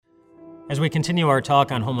As we continue our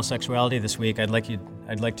talk on homosexuality this week, I'd like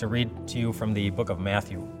to read to you from the book of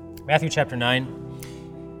Matthew. Matthew chapter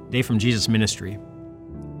 9, day from Jesus' ministry.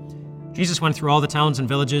 Jesus went through all the towns and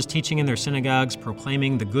villages, teaching in their synagogues,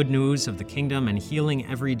 proclaiming the good news of the kingdom and healing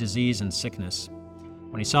every disease and sickness.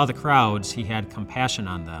 When he saw the crowds, he had compassion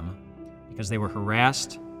on them, because they were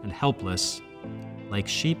harassed and helpless, like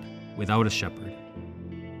sheep without a shepherd.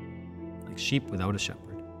 Like sheep without a shepherd.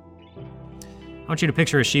 I want you to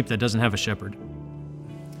picture a sheep that doesn't have a shepherd.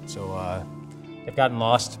 So they've gotten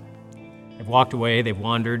lost, they've walked away, they've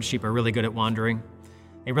wandered. Sheep are really good at wandering.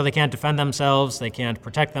 They really can't defend themselves, they can't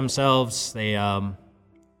protect themselves, they have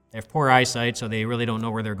poor eyesight, so they really don't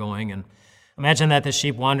know where they're going. And imagine that this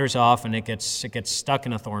sheep wanders off and it gets stuck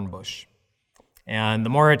in a thorn bush. And the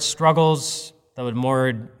more it struggles, the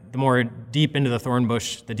more deep into the thorn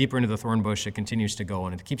bush, the deeper into the thorn bush it continues to go.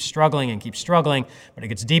 And it keeps struggling, but it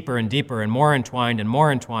gets deeper and deeper and more entwined and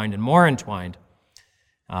more entwined and more entwined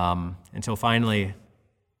until finally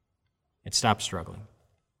it stops struggling.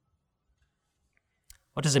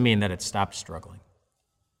 What does it mean that it stopped struggling?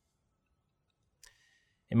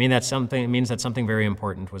 It means that something very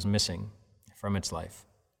important was missing from its life.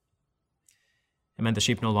 It meant the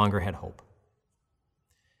sheep no longer had hope.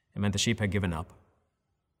 It meant the sheep had given up.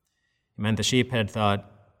 It meant the sheep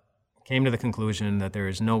came to the conclusion that there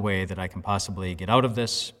is no way that I can possibly get out of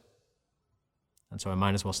this, and so I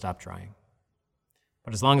might as well stop trying.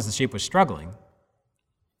 But as long as the sheep was struggling,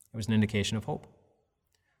 it was an indication of hope.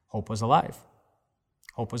 Hope was alive.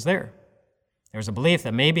 Hope was there. There was a belief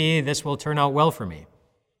that maybe this will turn out well for me.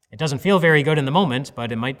 It doesn't feel very good in the moment,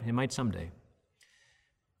 but it might someday.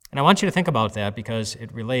 And I want you to think about that because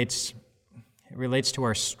it relates to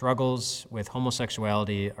our struggles with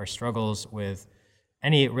homosexuality, our struggles with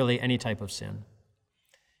any type of sin.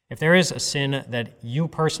 If there is a sin that you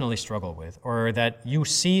personally struggle with, or that you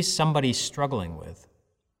see somebody struggling with,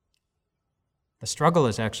 the struggle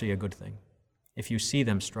is actually a good thing if you see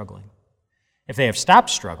them struggling. If they have stopped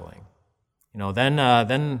struggling, then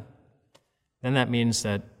that means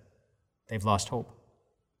that they've lost hope.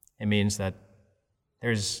 It means that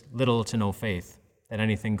there's little to no faith that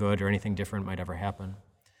anything good or anything different might ever happen.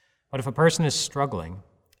 But if a person is struggling,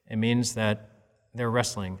 it means that they're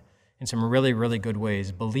wrestling in some really, really good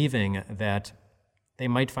ways, believing that they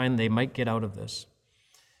might get out of this.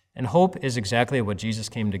 And hope is exactly what Jesus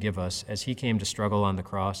came to give us as he came to struggle on the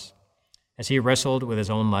cross, as he wrestled with his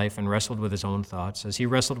own life and wrestled with his own thoughts, as he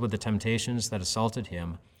wrestled with the temptations that assaulted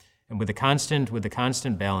him, and with the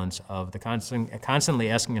constant balance of constantly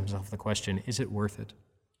asking himself the question, is it worth it?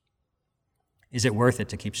 Is it worth it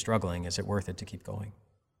to keep struggling? Is it worth it to keep going?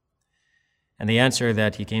 And the answer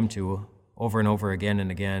that he came to over and over again and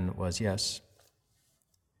again was yes.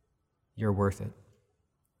 You're worth it.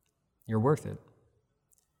 You're worth it.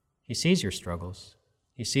 He sees your struggles.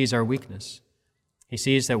 He sees our weakness. He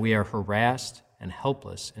sees that we are harassed and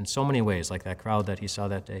helpless in so many ways, like that crowd that he saw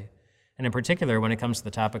that day. And in particular, when it comes to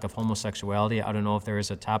the topic of homosexuality, I don't know if there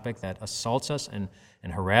is a topic that assaults us and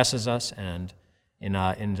harasses us and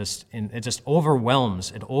it just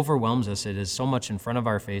overwhelms. It overwhelms us. It is so much in front of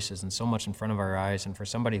our faces and so much in front of our eyes. And for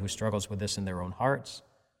somebody who struggles with this in their own hearts,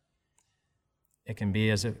 it can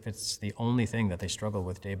be as if it's the only thing that they struggle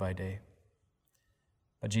with day by day.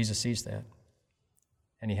 But Jesus sees that,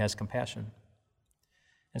 and he has compassion.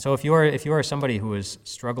 And so if you are somebody who is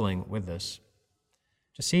struggling with this,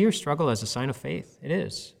 just see your struggle as a sign of faith. It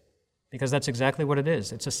is, because that's exactly what it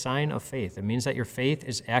is. It's a sign of faith. It means that your faith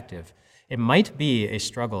is active. It might be a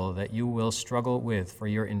struggle that you will struggle with for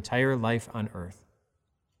your entire life on earth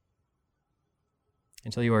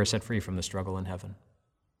until you are set free from the struggle in heaven.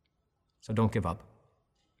 So don't give up.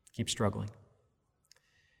 Keep struggling.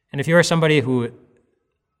 And if you are somebody who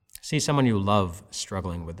sees someone you love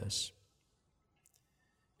struggling with this,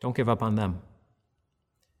 don't give up on them.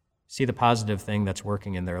 See the positive thing that's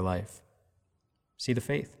working in their life. See the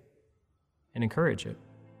faith and encourage it.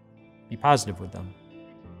 Be positive with them.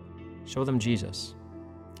 Show them Jesus.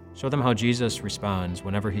 Show them how Jesus responds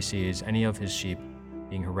whenever he sees any of his sheep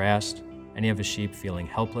being harassed, any of his sheep feeling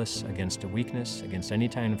helpless against a weakness, against any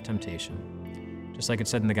kind of temptation. Just like it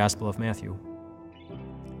said in the Gospel of Matthew,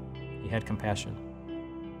 he had compassion.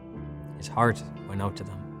 His heart went out to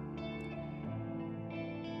them,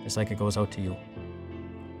 just like it goes out to you.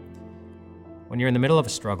 When you're in the middle of a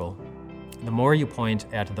struggle, the more you point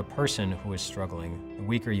at the person who is struggling, the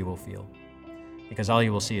weaker you will feel, because all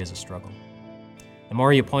you will see is a struggle. The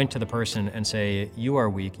more you point to the person and say, you are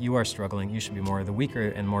weak, you are struggling, you should be more, the weaker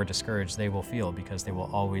and more discouraged they will feel, because they will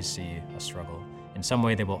always see a struggle. In some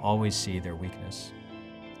way, they will always see their weakness.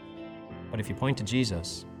 But if you point to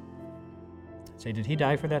Jesus, say, did he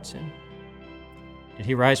die for that sin? Did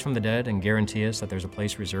he rise from the dead and guarantee us that there's a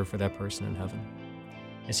place reserved for that person in heaven?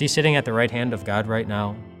 Is he sitting at the right hand of God right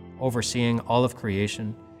now, overseeing all of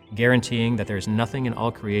creation, guaranteeing that there's nothing in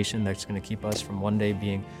all creation that's going to keep us from one day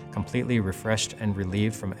being completely refreshed and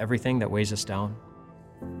relieved from everything that weighs us down?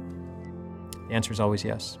 The answer is always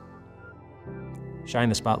yes. Shine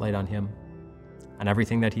the spotlight on him, on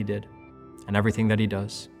everything that he did, and everything that he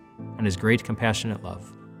does, and his great compassionate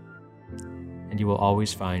love, and you will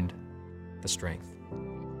always find the strength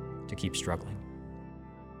to keep struggling.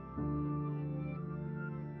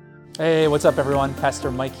 Hey, what's up everyone? Pastor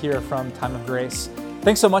Mike here from Time of Grace.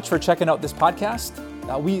 Thanks so much for checking out this podcast.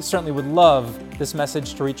 We certainly would love this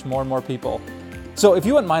message to reach more and more people. So if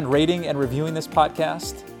you wouldn't mind rating and reviewing this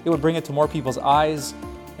podcast, it would bring it to more people's eyes,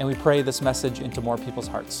 and we pray this message into more people's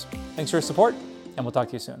hearts. Thanks for your support, and we'll talk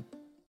to you soon.